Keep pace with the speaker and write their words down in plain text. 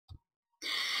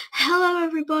Hello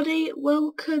everybody,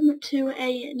 welcome to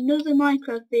another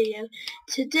Minecraft video.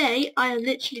 Today I have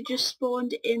literally just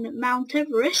spawned in Mount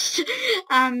Everest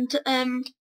and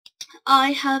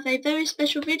I have a very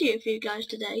special video for you guys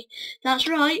today. That's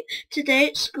right, today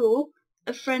at school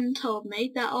a friend told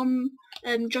me that on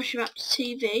Joshyraptor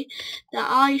TV that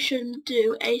I should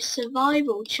do a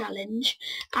survival challenge,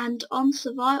 and on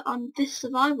this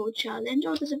survival challenge,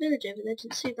 oh there's a village over there,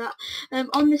 didn't see that.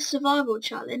 On this survival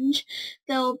challenge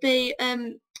there'll be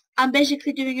I'm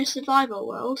basically doing a survival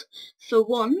world for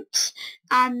once,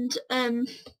 and I'm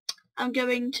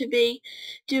going to be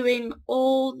doing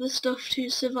all the stuff to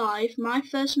survive my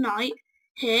first night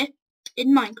here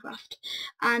in Minecraft.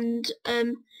 And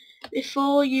if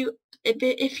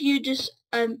you just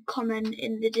comment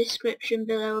in the description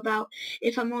below about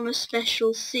if I'm on a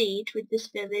special seed with this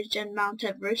village and Mount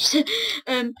Everest.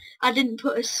 I didn't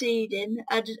put a seed in.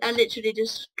 I literally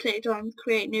just clicked on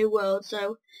create new world,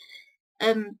 so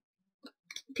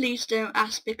please don't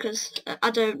ask, because I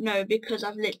don't know, because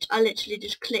I literally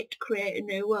just clicked create a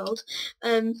new world.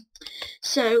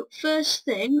 So first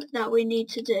thing that we need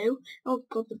to do, oh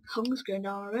god, the pong's going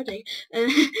down already,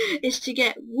 is to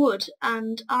get wood,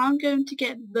 and I'm going to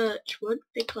get birch wood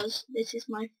because this is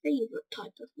my favourite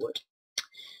type of wood.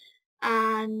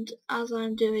 And as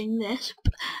I'm doing this,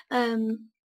 I'm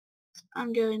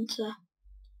going to,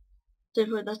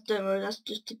 don't worry, that's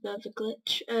just a bit of a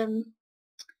glitch.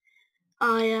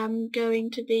 I am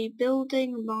going to be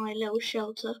building my little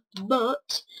shelter,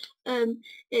 but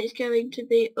it's going to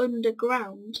be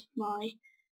underground, my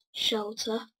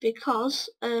shelter, because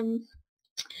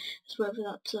let's wait for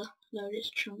that to load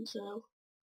its chunks, so it'll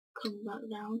come back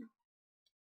down.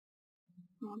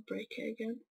 I'll break it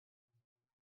again.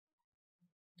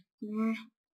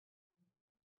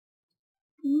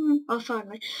 Oh,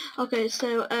 finally. Okay,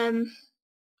 so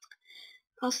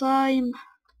as I'm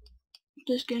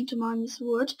just going to mine this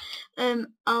wood,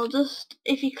 I'll just,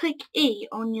 if you click E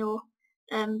on your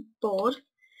board,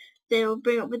 they'll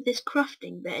bring up with this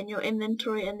crafting bit in your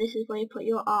inventory, and this is where you put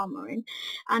your armor in.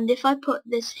 And if I put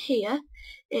this here,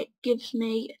 it gives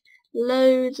me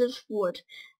loads of wood,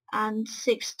 and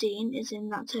 16 is in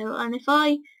that table. And if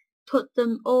I put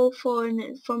them all 4 in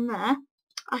it from there,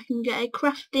 I can get a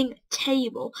crafting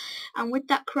table, and with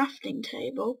that crafting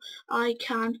table I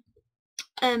can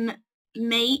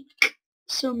make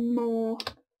some more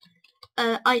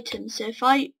items. So if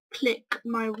I click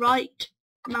my right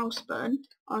mouse button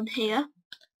on here,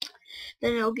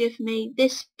 then it'll give me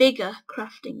this bigger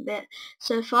crafting bit.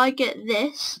 So if I get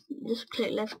this, just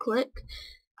click left click,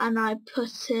 and I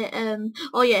put it,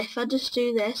 oh yeah, if I just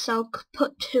do this, I'll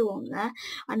put 2 on there,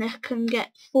 and I can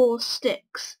get 4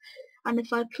 sticks. And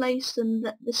if I place them,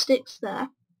 the sticks there,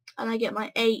 and I get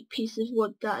my 8 pieces of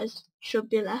wood that should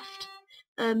be left,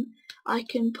 I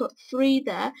can put 3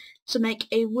 there to make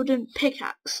a wooden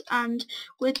pickaxe, and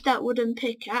with that wooden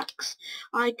pickaxe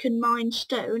I can mine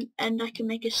stone, and I can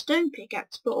make a stone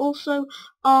pickaxe, but also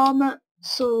armor,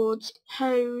 swords,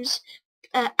 hoes,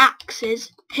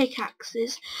 axes,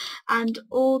 pickaxes, and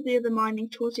all the other mining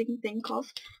tools you can think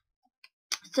of.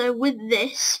 So with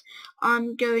this,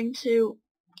 I'm going to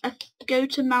go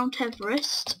to Mount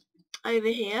Everest over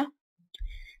here,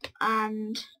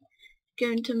 and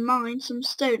going to mine some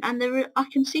stone, and I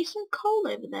can see some coal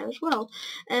over there as well.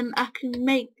 I can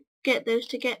get those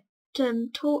to get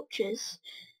torches,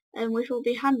 which will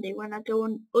be handy when I go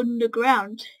on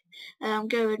underground. I'm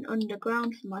going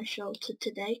underground for my shelter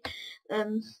today.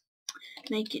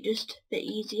 Make it just a bit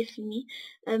easier for me.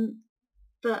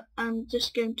 But I'm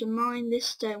just going to mine this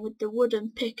stone with the wooden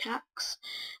pickaxe,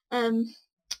 and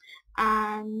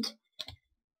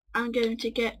I'm going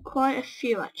to get quite a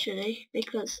few actually,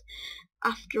 because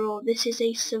after all this is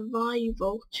a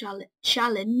survival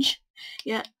challenge.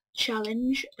 Yeah,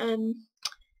 challenge, who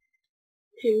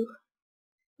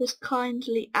was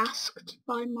kindly asked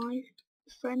by my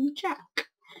friend Jack.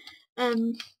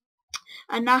 And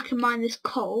now I can mine this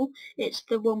coal. It's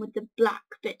the one with the black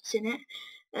bits in it.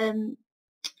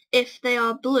 If they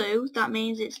are blue, that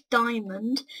means it's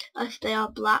diamond. If they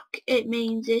are black, it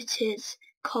means it is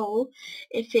coal.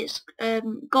 If it's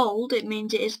gold, it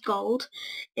means it is gold.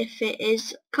 If it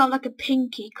is kind of like a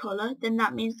pinky colour, then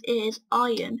that means it is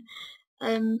iron.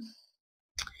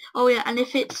 Oh yeah, and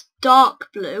if it's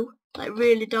dark blue, like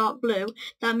really dark blue,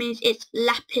 that means it's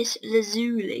lapis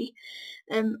lazuli.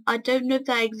 I don't know if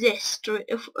that exists, or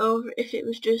if it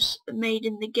was just made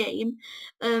in the game,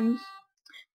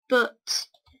 but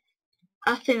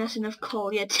I think that's enough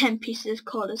coal. Yeah, 10 pieces of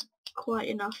coal is quite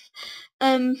enough.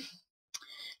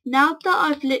 Now that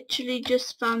I've literally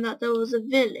just found that there was a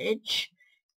village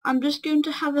I'm just going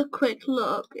to have a quick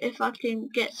look if I can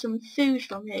get some food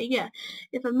from here. Yeah,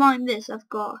 if I mine this, I've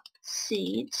got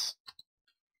seeds.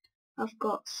 I've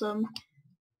got some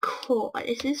corn.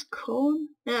 Is this corn?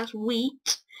 No, that's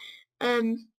wheat.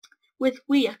 With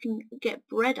wheat I can get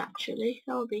bread actually.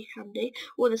 That would be handy.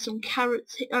 Or there's some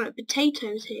carrots here. Oh, no,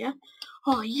 potatoes here.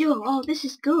 Oh, oh, this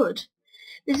is good.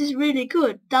 This is really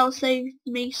good. That'll save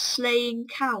me slaying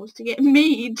cows to get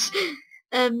meat.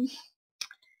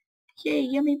 Yay,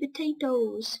 yummy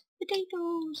potatoes.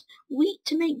 Potatoes. Wheat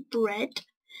to make bread.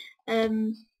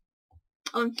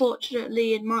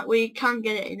 Unfortunately, we can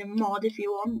get it in a mod if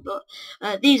you want, but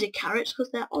these are carrots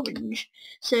because they're orange.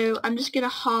 So I'm just going to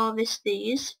harvest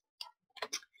these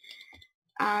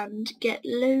and get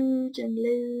loads and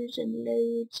loads and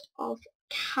loads of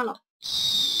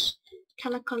carrots.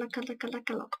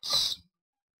 Carrots.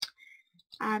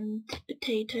 And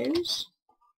potatoes.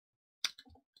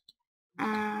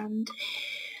 And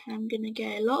I'm going to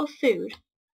get a lot of food.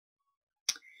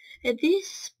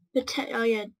 This potato, oh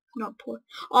yeah, not poison.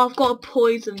 Oh, I've got a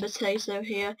poison potato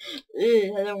here.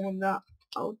 Ugh, I don't want that.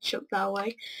 I'll chuck that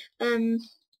away.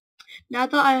 Now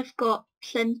that I've got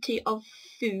plenty of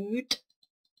food,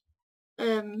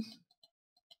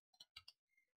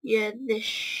 yeah, this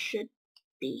should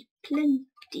be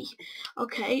plenty.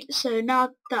 Okay, so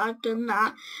now that I've done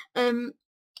that, that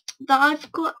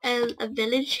I've got a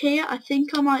village here, I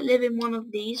think I might live in one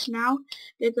of these now,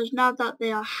 because now that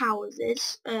they are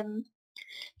houses, I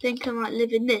think I might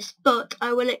live in this, but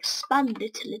I will expand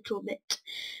it a little bit,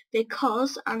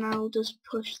 because, and I'll just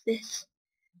push this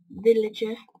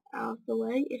villager out of the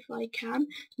way if I can.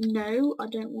 No, I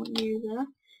don't want you there,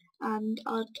 and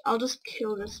I'll just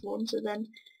kill this one, so then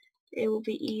it will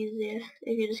be easier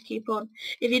if you just keep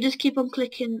on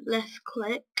clicking left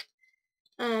click.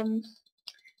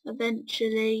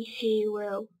 Eventually he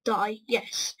will die.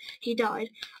 Yes, he died.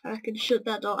 And I can shut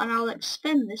that door, and I'll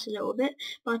expand this a little bit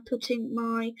by putting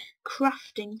my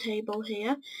crafting table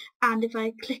here, and if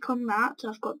I click on that,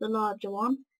 I've got the larger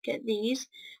one, get these,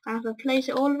 and if I place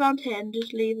it all around here and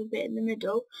just leave a bit in the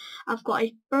middle, I've got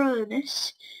a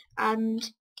furnace,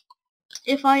 and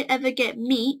if I ever get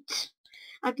meat,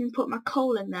 I can put my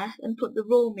coal in there and put the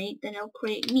raw meat, then it'll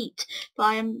create meat. But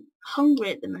I am hungry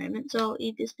at the moment, so I'll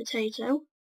eat this potato.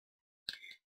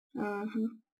 Oh,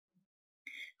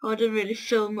 I didn't really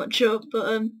fill much up,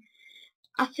 but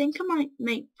I think I might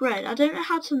make bread. I don't know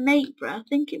how to make bread. I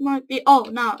think it might be. Oh,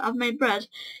 now I've made bread.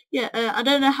 Yeah, I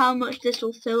don't know how much this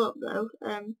will fill up though.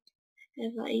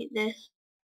 If I eat this.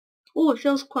 Oh, it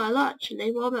fills quite a lot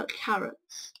actually. What about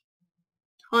carrots?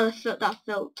 Oh, that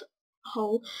filled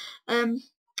whole.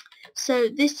 So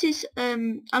this is.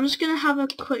 I'm just gonna have a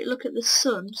quick look at the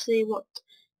sun, see what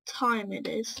time it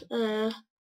is.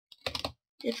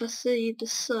 If I see the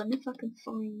sun, if I can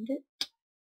find it,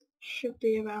 should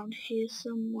be around here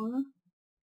somewhere.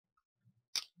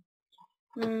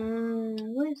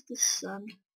 Where's the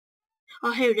sun?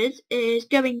 Oh, here it is. It is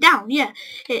going down. Yeah,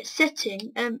 it's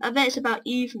setting. I bet it's about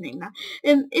evening now.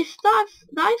 If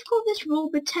I've got this raw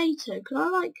potato, could I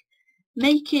like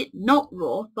make it not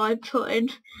raw by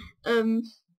putting it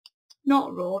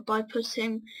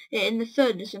in the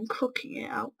furnace and cooking it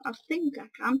out? I think I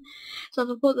can. So if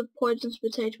I put the poisonous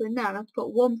potato in there and I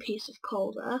put one piece of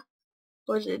coal there,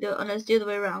 or is it? Oh no, it's the other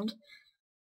way around.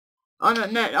 Oh no,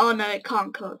 it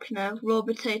can't cook. No, raw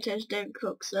potatoes don't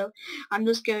cook. So I'm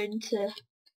just going to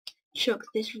chuck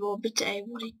this raw potato.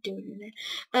 What are you doing in it?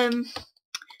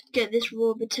 Get this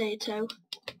raw potato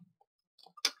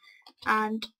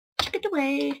and chuck it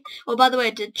away. Oh, by the way,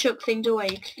 to chuck things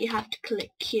away, you have to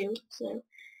click Q. So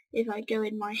if I go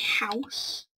in my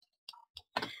house,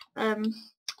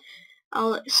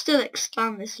 I'll still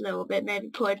expand this a little bit. Maybe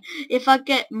if I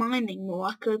get mining more,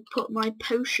 I could put my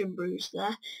potion brews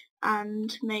there.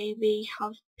 And maybe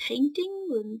have painting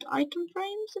and item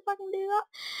frames if I can do that.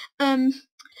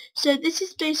 So this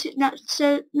is basic.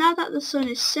 So now that the sun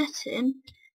is setting,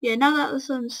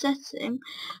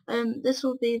 this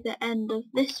will be the end of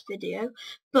this video.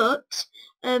 But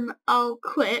I'll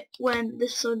quit when the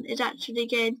sun is actually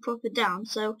getting proper down.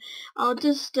 So I'll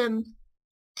just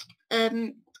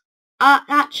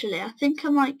actually, I think I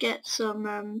might get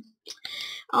some.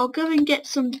 I'll go and get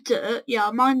some dirt. Yeah,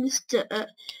 I'll mine this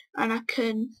dirt, and I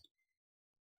can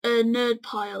nerd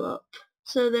pile up.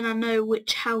 So then I know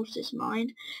which house is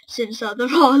mine, since there are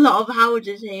a lot of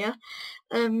houses here.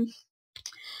 I'm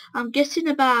guessing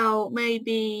about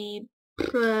maybe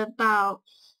about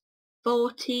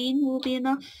 14 will be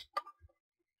enough.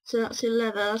 So that's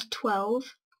 11, that's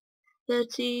 12,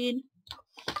 13,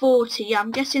 40. Yeah,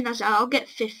 I'm guessing I'll get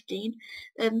 15.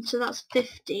 So that's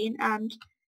 15, and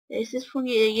Is this one?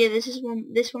 Yeah, this is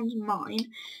one. This one's mine.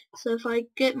 So if I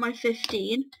get my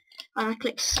 15 and I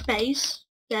click space,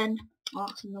 then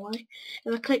it's in the way.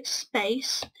 If I click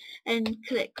space and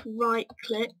click right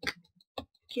click,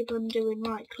 keep on doing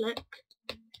right click,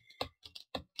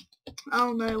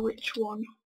 I'll know which one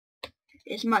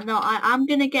is mine. No, I'm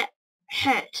gonna get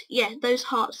hurt. Yeah, those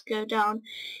hearts go down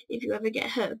if you ever get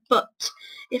hurt. But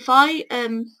if I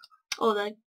oh,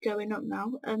 they're going up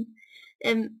now.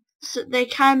 So they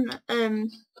can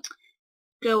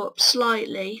go up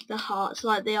slightly, the hearts,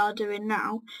 like they are doing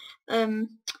now.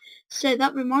 So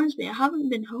that reminds me, I haven't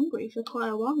been hungry for quite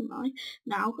a while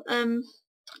now.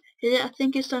 I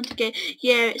think it's time to get,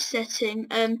 yeah, it's setting.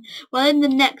 Well, in the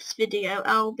next video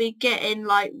I'll be getting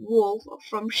like wool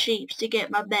from sheep to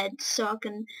get my bed so I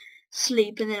can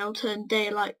sleep, and then it'll turn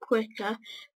daylight quicker.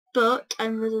 But,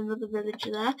 and there's another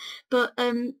villager there, but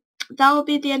that will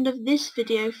be the end of this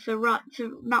video for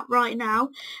right now,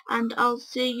 and I'll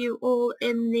see you all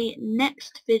in the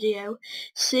next video.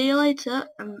 See you later,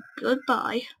 and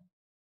goodbye.